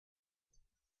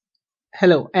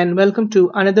Hello and welcome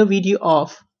to another video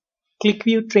of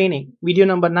Qlikview training, video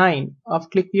number 9 of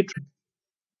Qlikview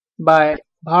by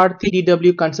Bharati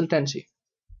DW Consultancy.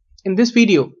 In this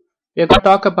video, we are going to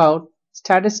talk about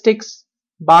statistics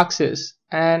boxes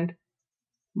and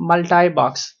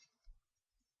multi-box.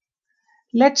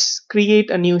 Let's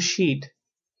create a new sheet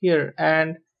here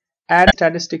and add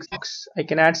statistics box. I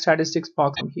can add statistics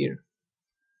box from here.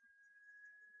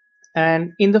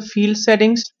 And in the field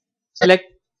settings, select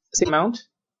amount.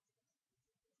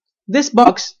 This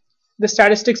box, the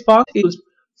statistics box, is used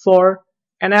for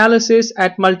analysis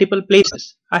at multiple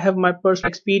places. I have my personal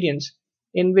experience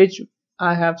in which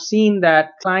I have seen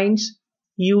that clients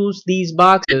use these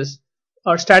boxes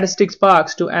or statistics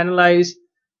box to analyze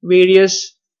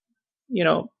various,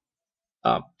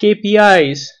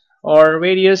 KPIs or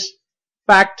various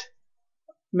fact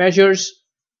measures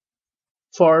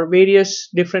for various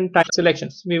different type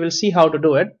selections. We will see how to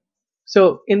do it.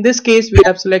 So in this case, we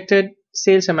have selected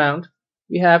sales amount.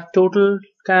 We have total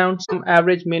count, sum,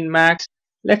 average, min, max.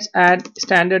 Let's add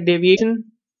standard deviation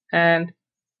and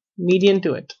median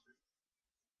to it.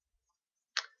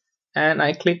 And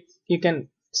I click, you can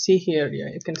see here,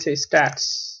 you can say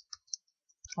stats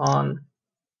on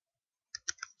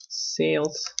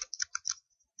sales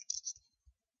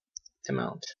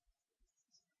amount.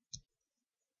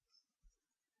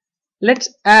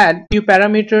 Let's add few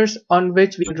parameters on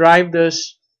which we drive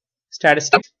this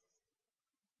statistics.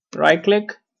 Right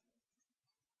click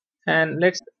and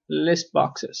let's list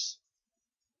boxes.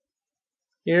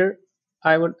 Here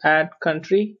I would add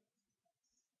country.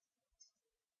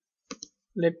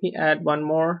 Let me add one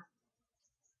more.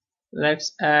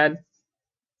 Let's add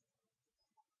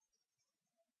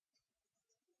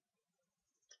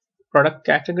product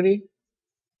category.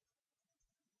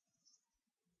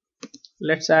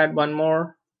 Let's add one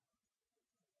more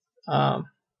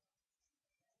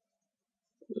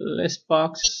list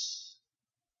box.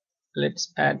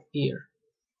 Let's add year.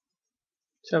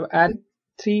 So I've added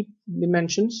 3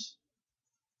 dimensions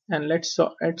and let's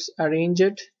arrange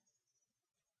it.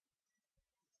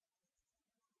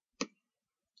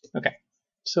 Okay,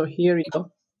 so here we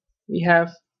go. We have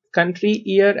country,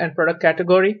 year and product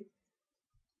category.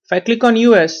 If I click on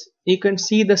US, you can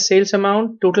see the sales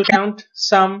amount, total count,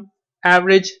 sum,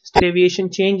 average,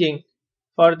 deviation changing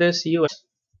for this US.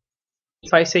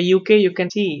 If I say UK, you can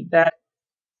see that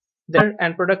there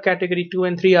and product category 2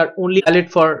 and 3 are only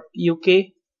valid for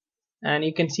UK, and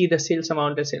you can see the sales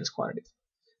amount and sales quantity.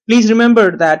 Please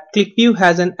remember that Qlikview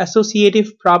has an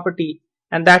associative property,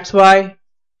 and that's why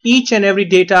each and every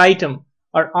data item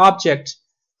or objects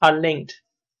are linked.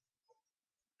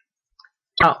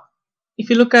 Now, if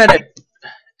you look at it,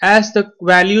 as the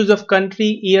values of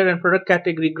country, year and product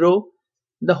category grow,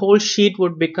 the whole sheet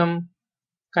would become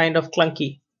kind of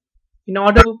clunky. In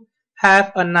order to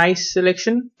have a nice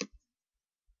selection,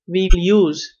 we will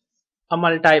use a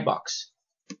multi-box.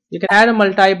 You can add a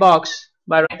multi-box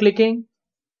by right clicking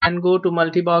and go to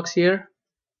multi-box here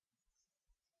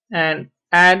and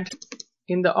add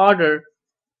in the order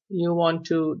you want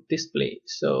to display.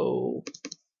 So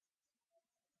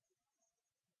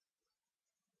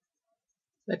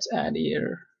let's add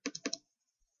year.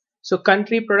 So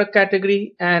country, product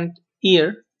category and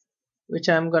year, which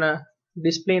I'm gonna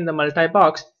display in the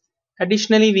multi-box.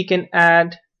 Additionally, we can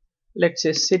add, let's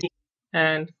say, city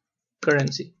and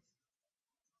currency.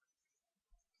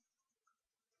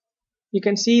 You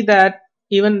can see that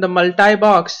even the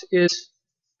multi-box is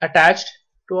attached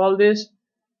to all this,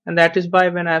 and that is why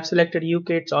when I have selected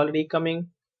UK, it's already coming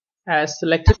as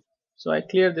selected. So I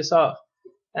clear this off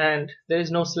and there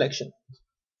is no selection.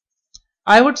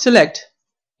 I would select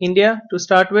India to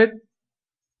start with.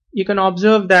 You can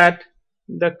observe that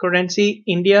the currency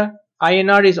India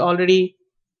INR is already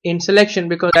in selection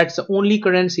because that's the only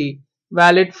currency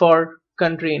valid for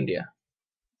country India.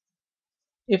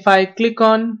 If I click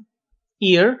on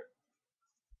year,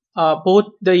 both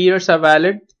the years are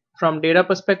valid from data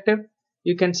perspective.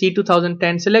 You can see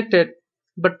 2010 selected,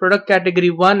 but product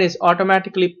category 1 is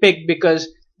automatically picked because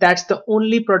that's the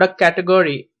only product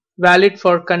category valid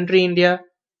for country India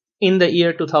in the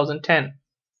year 2010,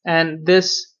 and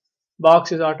this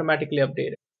box is automatically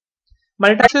updated.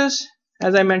 Multi-boxes,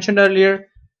 as I mentioned earlier,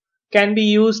 can be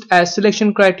used as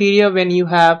selection criteria when you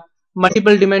have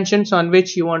multiple dimensions on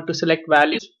which you want to select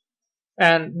values,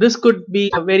 and this could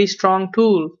be a very strong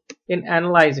tool in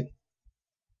analyzing.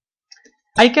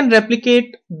 I can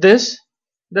replicate the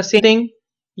same thing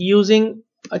using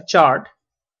a chart.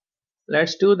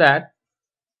 Let's do that.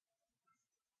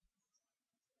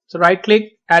 So right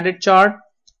click, added chart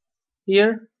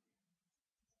here,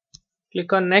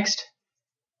 click on next,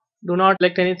 do not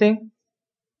select anything,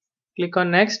 click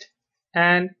on next,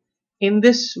 and in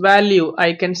this value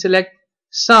I can select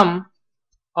sum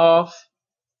of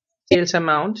sales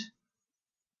amount.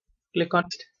 Click on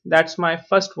next. That's my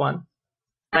first one.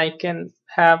 I can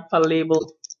have a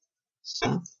label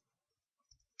sum.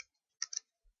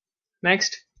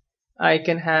 Next I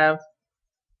can have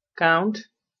count,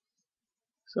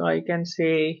 so I can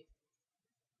say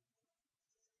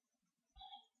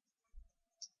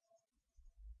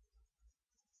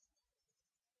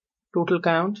total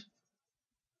count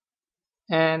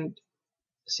and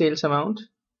sales amount.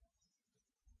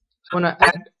 I'm gonna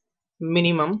add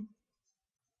minimum.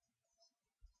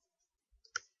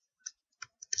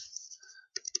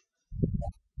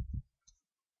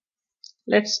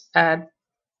 Let's add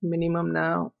minimum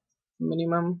now.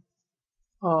 Minimum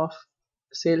of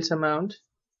sales amount.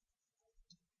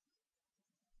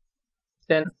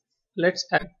 Then let's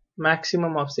add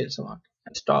maximum of sales amount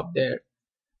and stop there.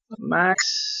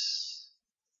 Max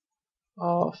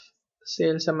of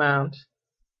sales amount,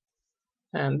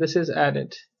 and this is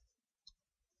added.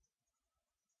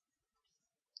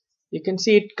 You can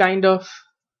see it kind of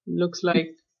looks like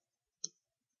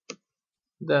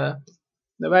the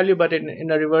value, but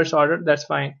in a reverse order. That's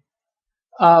fine.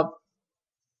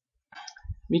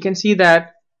 We can see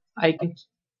that I can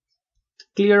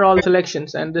clear all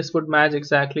selections, and this would match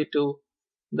exactly to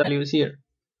the values here.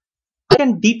 I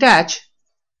can detach.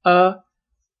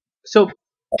 So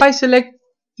if I select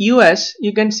US,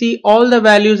 you can see all the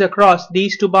values across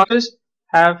these two boxes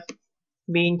have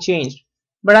been changed.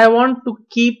 But I want to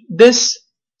keep this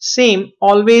same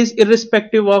always,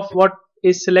 irrespective of what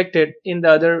is selected in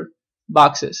the other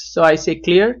boxes. So I say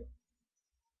clear.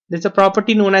 There's a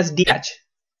property known as detach.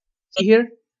 See here,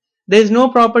 there is no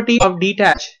property of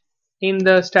detach in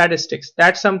the statistics.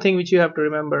 That's something which you have to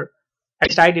remember. At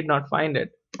least I did not find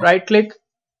it. Right click,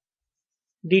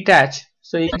 detach.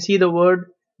 So you can see the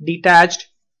word detached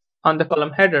on the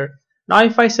column header. Now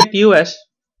if I select US,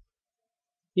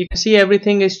 you can see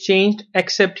everything is changed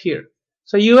except here.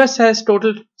 So US has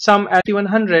total sum at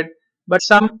 100, but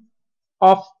sum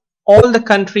of all the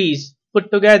countries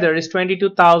put together is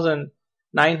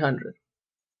 22,900.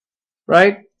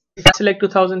 Right? If I select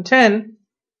 2010,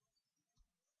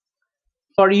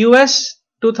 for US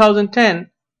 2010,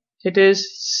 it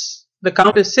is the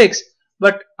count is 6,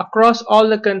 but across all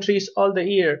the countries, all the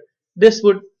year, this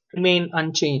would remain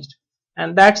unchanged.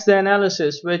 And that's the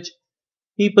analysis which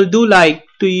people do like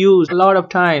to use a lot of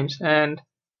times. And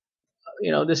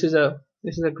this is a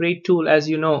great tool, as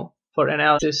you know, for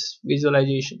analysis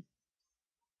visualization.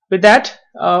 With that,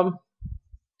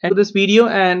 end this video,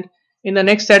 and in the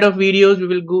next set of videos we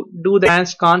will do the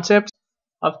advanced concepts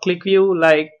of Qlikview,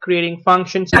 like creating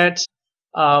function sets,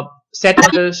 set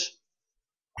orders,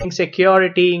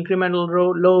 security, incremental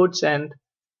loads, and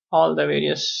all the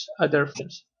various other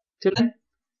functions. Till then,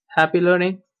 happy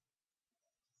learning.